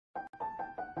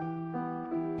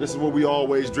This is what we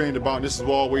always dreamed about, and this is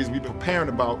what always we've been preparing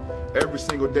about every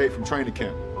single day from training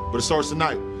camp. But it starts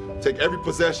tonight. Take every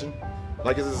possession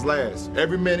like it's his last.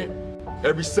 Every minute,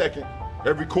 every second,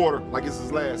 every quarter like it's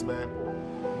his last, man.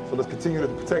 So let's continue to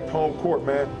protect home court,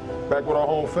 man. Back with our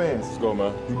home fans. Let's go,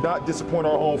 man. Do not disappoint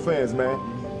our home fans, man.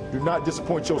 Do not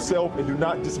disappoint yourself and do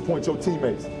not disappoint your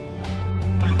teammates.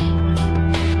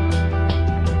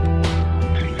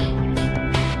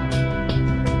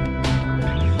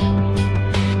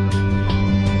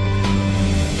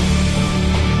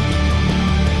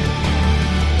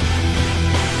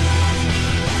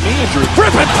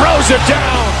 Griffin throws it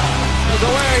down. Goes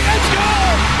away. It's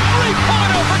good.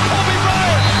 Three-pointer for Kobe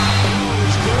Bryant.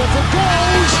 Griffin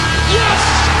goes. Yes.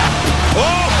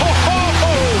 Oh,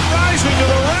 rising to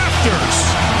the rafters.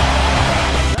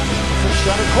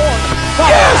 Shot at court.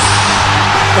 Yes.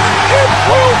 It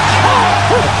will count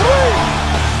for three.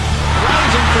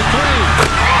 Rising for three.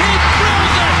 He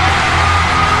throws it.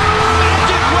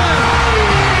 Magic win.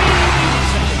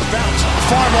 Second bounce.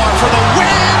 Farmar for the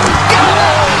win.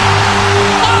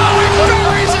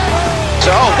 So,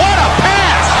 what a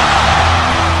pass!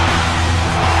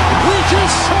 We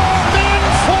just saw men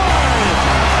fly!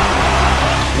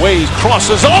 Wade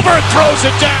crosses over and throws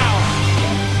it down!